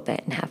loose a little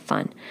bit and have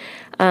fun.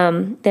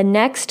 The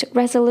next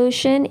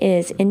resolution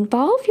is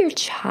involve your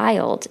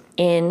child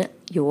in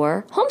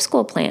your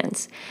homeschool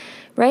plans,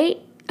 right?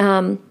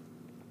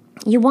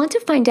 You want to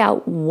find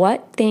out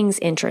what things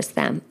interest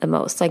them the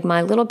most.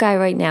 My little guy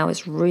right now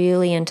is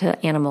really into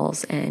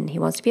animals and he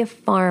wants to be a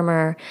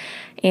farmer.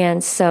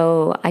 And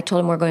so I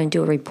told him we're going to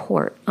do a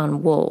report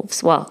on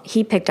wolves. Well,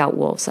 he picked out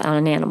wolves on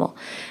an animal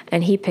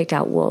and he picked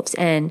out wolves.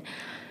 And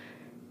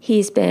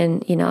he's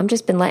been, I've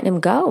just been letting him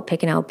go,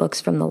 picking out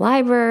books from the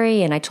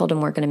library. And I told him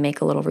we're going to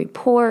make a little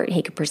report.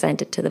 He could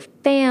present it to the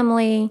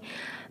family.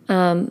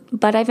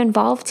 But I've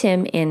involved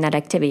him in that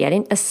activity. I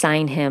didn't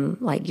assign him,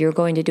 you're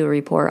going to do a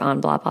report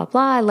on blah, blah,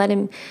 blah. I let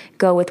him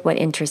go with what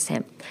interests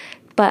him.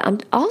 But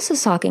I'm also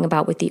talking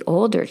about with the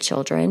older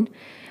children,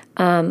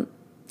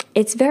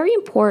 it's very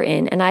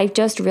important, and I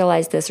just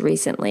realized this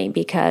recently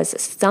because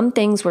some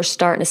things were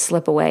starting to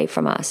slip away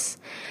from us.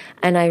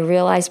 And I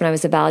realized when I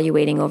was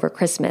evaluating over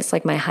Christmas,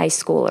 like my high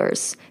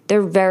schoolers,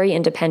 they're very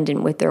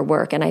independent with their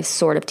work, and I've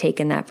sort of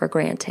taken that for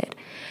granted.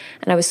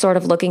 And I was sort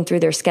of looking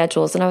through their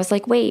schedules, and I was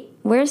like, wait,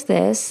 where's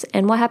this?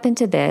 And what happened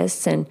to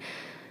this? And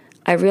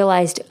I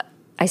realized,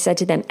 I said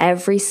to them,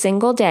 every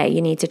single day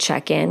you need to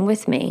check in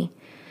with me.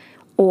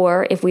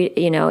 Or if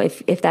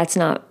if that's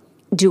not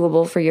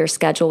doable for your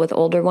schedule with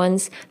older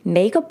ones,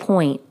 make a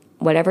point,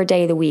 whatever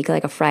day of the week,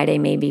 like a Friday,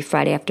 maybe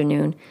Friday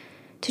afternoon,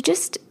 to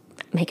just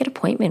make an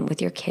appointment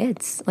with your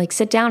kids. Like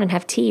sit down and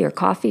have tea or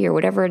coffee or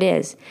whatever it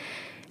is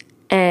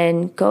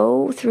and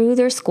go through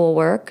their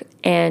schoolwork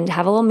and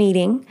have a little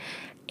meeting.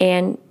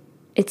 And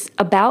it's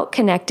about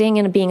connecting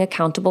and being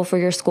accountable for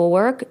your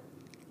schoolwork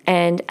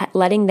and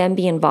letting them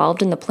be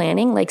involved in the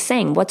planning, like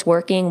saying what's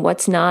working,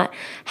 what's not,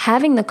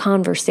 having the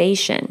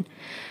conversation.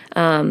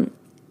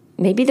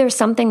 Maybe there's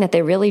something that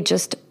they really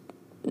just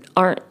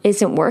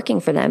isn't working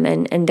for them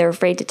and they're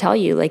afraid to tell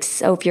you. Like,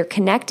 so if you're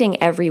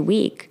connecting every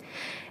week,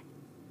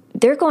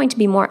 they're going to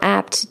be more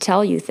apt to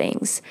tell you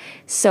things.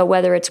 So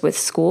whether it's with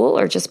school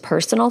or just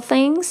personal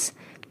things,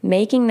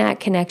 making that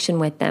connection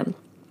with them.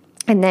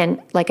 And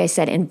then, like I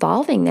said,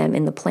 involving them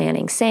in the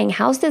planning, saying,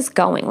 how's this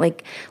going?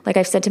 Like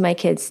I've said to my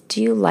kids,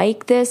 do you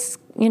like this?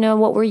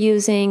 What we're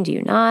using? Do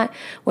you not?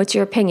 What's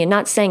your opinion?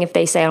 Not saying if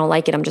they say I don't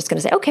like it, I'm just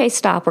going to say, okay,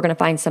 stop. We're going to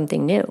find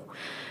something new.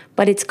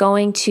 But it's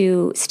going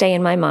to stay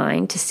in my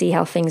mind to see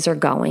how things are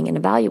going and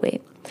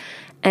evaluate.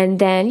 And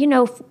then,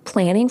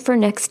 planning for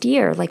next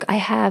year. Like I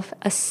have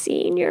a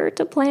senior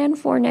to plan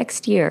for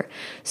next year.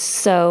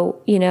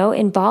 So,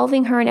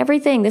 involving her in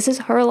everything. This is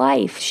her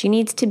life. She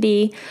needs to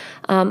be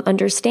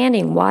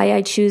understanding why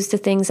I choose the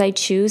things I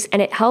choose. And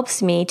it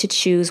helps me to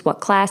choose what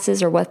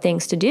classes or what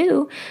things to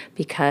do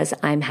because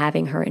I'm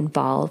having her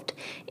involved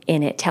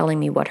in it,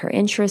 telling me what her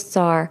interests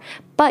are.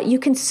 But you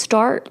can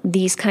start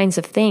these kinds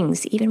of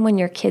things even when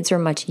your kids are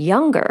much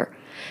younger.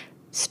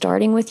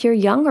 Starting with your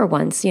younger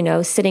ones,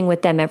 sitting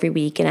with them every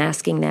week and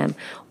asking them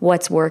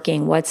what's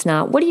working, what's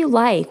not. What do you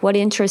like? What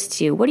interests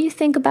you? What do you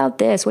think about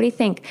this? What do you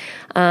think?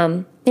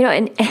 And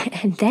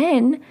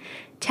then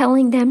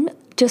telling them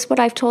just what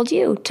I've told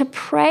you, to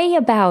pray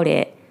about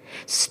it,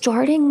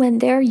 starting when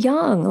they're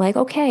young. Like,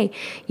 okay,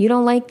 you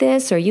don't like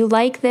this or you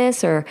like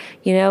this or,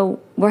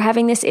 we're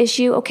having this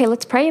issue. Okay,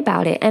 let's pray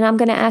about it. And I'm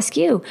going to ask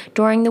you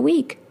during the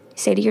week.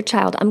 Say to your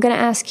child, I'm going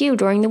to ask you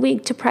during the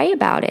week to pray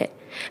about it.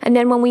 And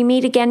then when we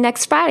meet again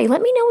next Friday,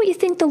 let me know what you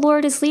think the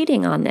Lord is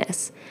leading on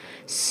this.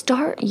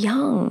 Start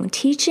young,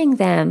 teaching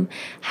them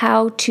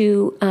how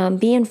to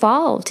be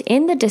involved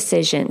in the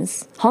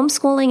decisions,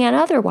 homeschooling and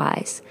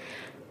otherwise,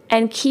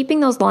 and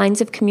keeping those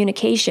lines of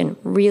communication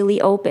really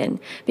open.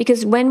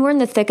 Because when we're in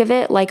the thick of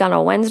it, like on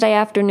a Wednesday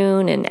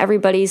afternoon and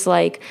everybody's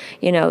like,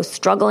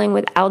 struggling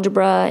with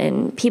algebra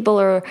and people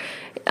are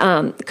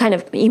kind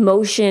of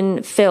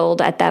emotion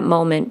filled at that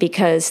moment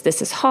because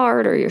this is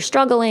hard or you're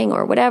struggling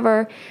or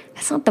whatever,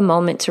 that's not the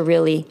moment to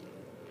really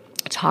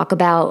talk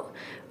about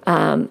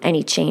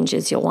any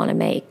changes you'll want to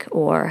make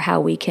or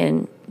how we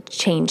can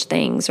change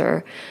things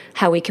or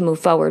how we can move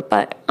forward.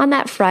 But on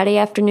that Friday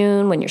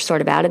afternoon, when you're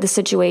sort of out of the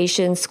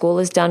situation, school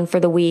is done for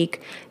the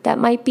week, that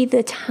might be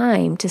the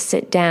time to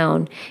sit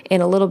down in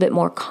a little bit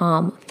more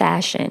calm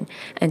fashion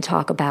and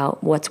talk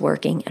about what's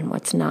working and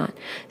what's not.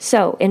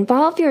 So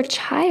involve your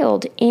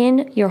child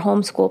in your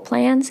homeschool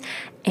plans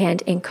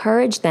and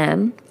encourage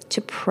them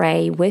to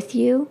pray with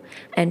you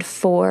and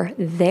for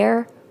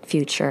their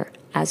future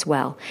as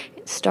well.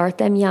 Start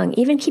them young,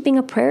 even keeping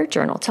a prayer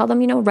journal. Tell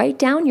them, write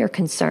down your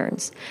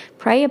concerns,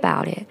 pray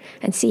about it,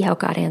 and see how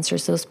God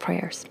answers those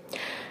prayers.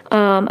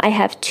 I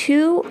have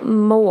two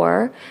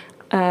more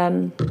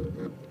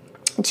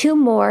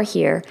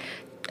here,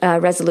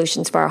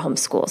 resolutions for our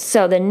homeschool.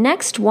 So the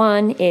next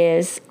one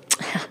is,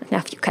 now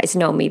if you guys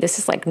know me, this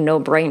is like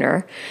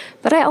no-brainer,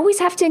 but I always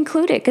have to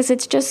include it because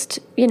it's just,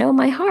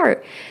 my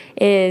heart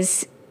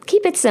is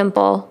keep it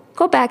simple.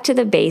 Go back to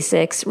the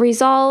basics.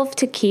 Resolve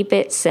to keep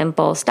it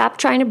simple. Stop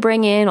trying to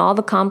bring in all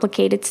the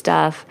complicated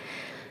stuff.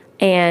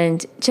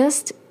 And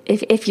just,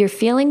 if you're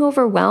feeling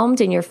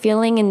overwhelmed and you're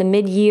feeling in the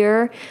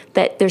mid-year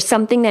that there's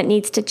something that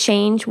needs to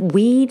change,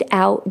 weed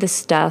out the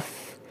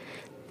stuff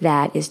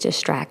that is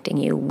distracting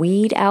you.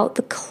 Weed out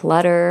the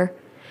clutter.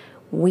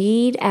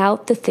 Weed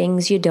out the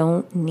things you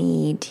don't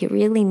need. You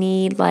really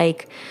need,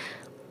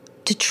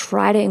 to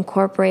try to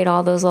incorporate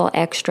all those little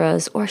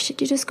extras, or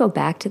should you just go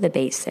back to the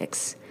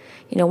basics?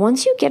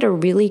 Once you get a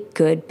really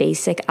good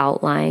basic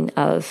outline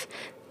of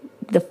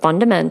the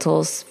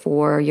fundamentals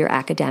for your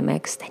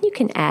academics, then you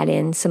can add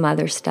in some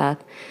other stuff.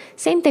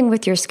 Same thing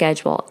with your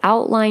schedule.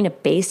 Outline a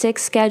basic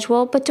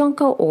schedule, but don't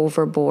go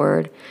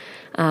overboard.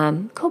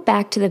 Go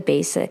back to the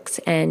basics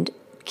and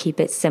keep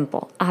it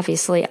simple.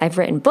 Obviously, I've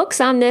written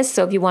books on this,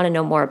 so if you want to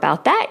know more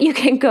about that, you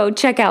can go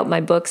check out my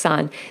books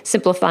on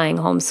simplifying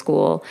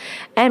homeschool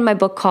and my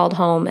book called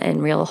Home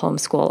and Real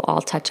Homeschool.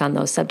 All touch on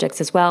those subjects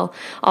as well.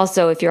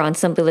 Also, if you're on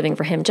Simply Living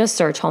for Him, just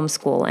search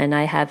homeschool, and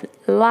I have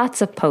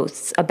lots of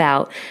posts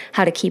about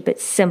how to keep it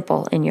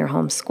simple in your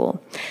homeschool.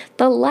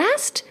 The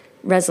last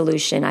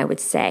resolution, I would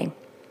say,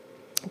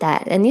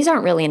 that, and these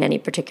aren't really in any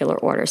particular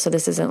order, so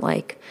this isn't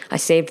like I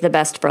saved the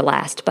best for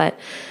last, but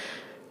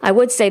I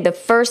would say the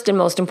first and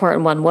most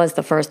important one was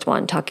the first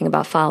one, talking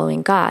about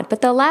following God.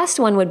 But the last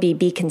one would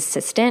be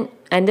consistent.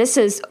 And this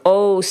is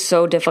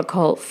so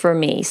difficult for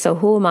me. So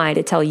who am I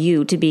to tell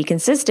you to be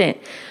consistent?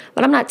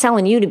 But I'm not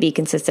telling you to be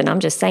consistent. I'm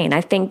just saying I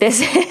think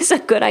this is a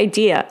good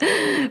idea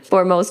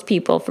for most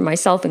people, for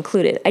myself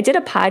included. I did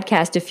a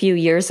podcast a few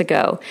years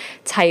ago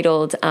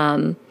titled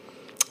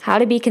How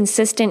to Be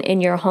Consistent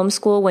in Your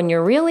Homeschool When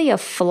You're Really a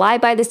Fly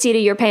by the Seat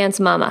of Your Pants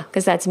Mama,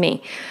 because that's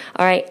me.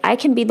 All right, I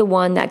can be the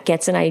one that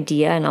gets an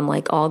idea and I'm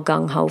like all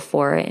gung-ho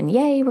for it and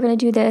yay, we're going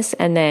to do this.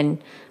 And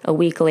then a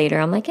week later,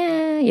 I'm like,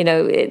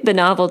 the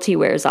novelty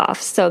wears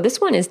off. So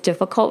this one is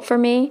difficult for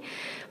me,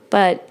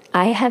 but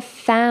I have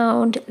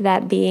found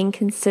that being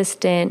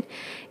consistent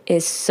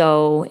is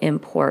so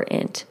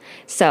important.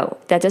 So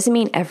that doesn't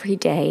mean every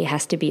day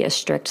has to be a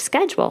strict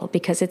schedule,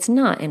 because it's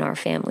not in our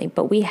family,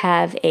 but we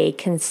have a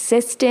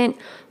consistent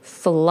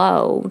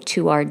flow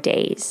to our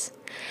days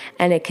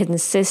and a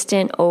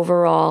consistent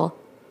overall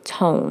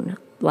tone,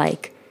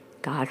 like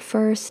God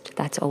first,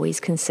 that's always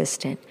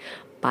consistent.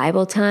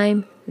 Bible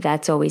time,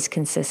 that's always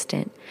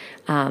consistent.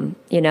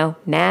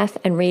 Math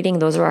and reading,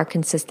 those are our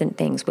consistent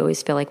things. We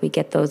always feel like we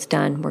get those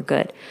done, we're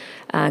good.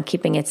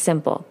 Keeping it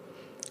simple.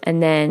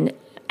 And then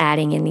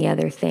adding in the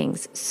other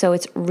things. So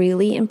it's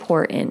really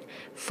important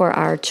for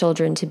our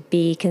children to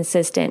be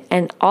consistent.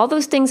 And all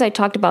those things I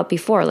talked about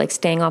before, like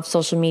staying off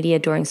social media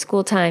during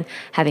school time,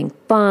 having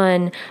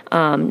fun,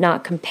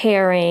 not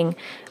comparing,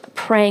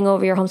 praying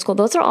over your homeschool,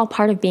 those are all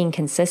part of being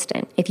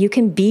consistent. If you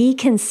can be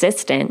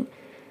consistent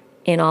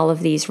in all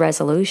of these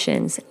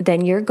resolutions,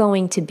 then you're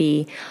going to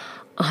be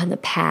on the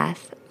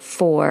path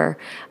for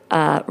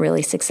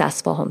really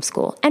successful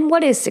homeschool. And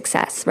what is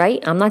success,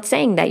 right? I'm not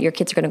saying that your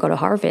kids are going to go to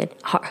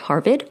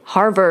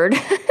Harvard.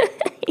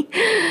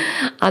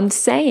 I'm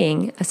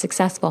saying a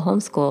successful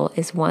homeschool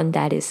is one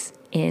that is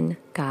in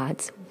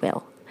God's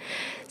will.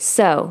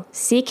 So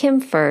seek Him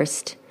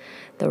first.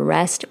 The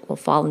rest will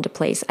fall into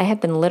place. I have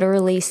been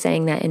literally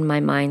saying that in my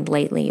mind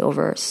lately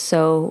over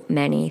so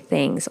many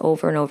things,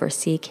 over and over.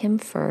 Seek Him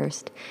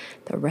first.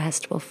 The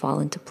rest will fall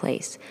into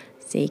place.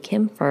 Seek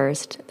Him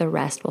first, the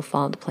rest will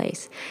fall into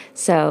place.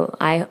 So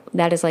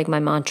that is like my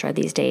mantra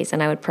these days,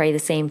 and I would pray the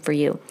same for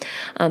you.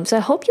 So I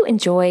hope you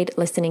enjoyed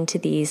listening to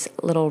these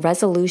little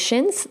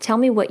resolutions. Tell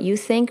me what you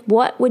think.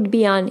 What would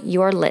be on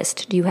your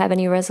list? Do you have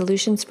any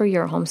resolutions for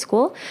your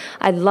homeschool?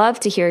 I'd love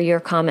to hear your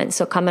comments.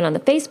 So comment on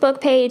the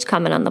Facebook page,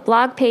 comment on the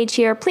blog page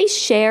here. Please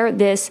share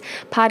this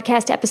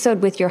podcast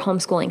episode with your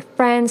homeschooling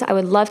friends. I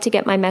would love to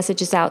get my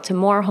messages out to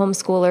more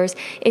homeschoolers.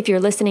 If you're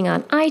listening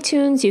on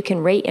iTunes, you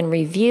can rate and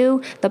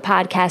review the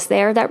podcast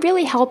there. That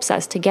really helps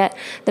us to get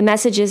the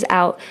messages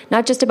out,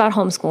 not just about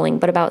homeschooling,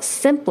 but about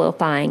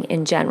simplifying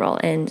in general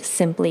and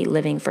simply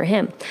living for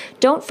Him.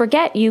 Don't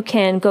forget, you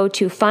can go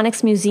to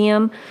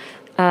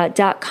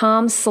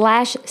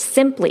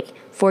phonicsmuseum.com/simply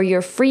for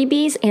your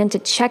freebies and to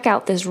check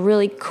out this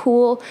really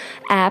cool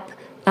app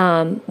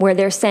where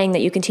they're saying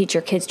that you can teach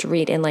your kids to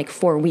read in like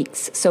 4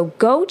 weeks. So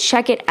go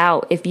check it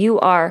out. If you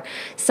are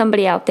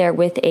somebody out there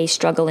with a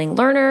struggling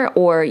learner,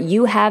 or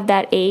you have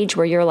that age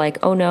where you're like,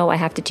 oh no, I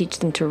have to teach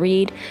them to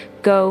read,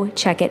 go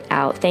check it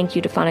out. Thank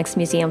you to Phonics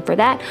Museum for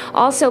that.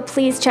 Also,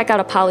 please check out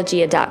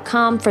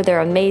apologia.com for their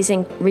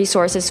amazing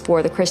resources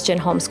for the Christian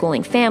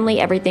homeschooling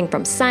family, everything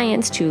from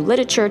science to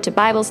literature to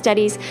Bible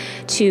studies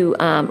to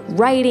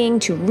writing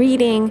to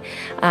reading,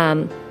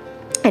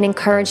 and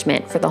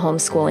encouragement for the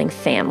homeschooling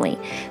family.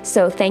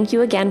 So thank you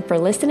again for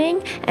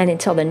listening, and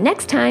until the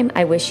next time,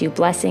 I wish you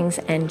blessings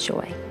and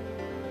joy.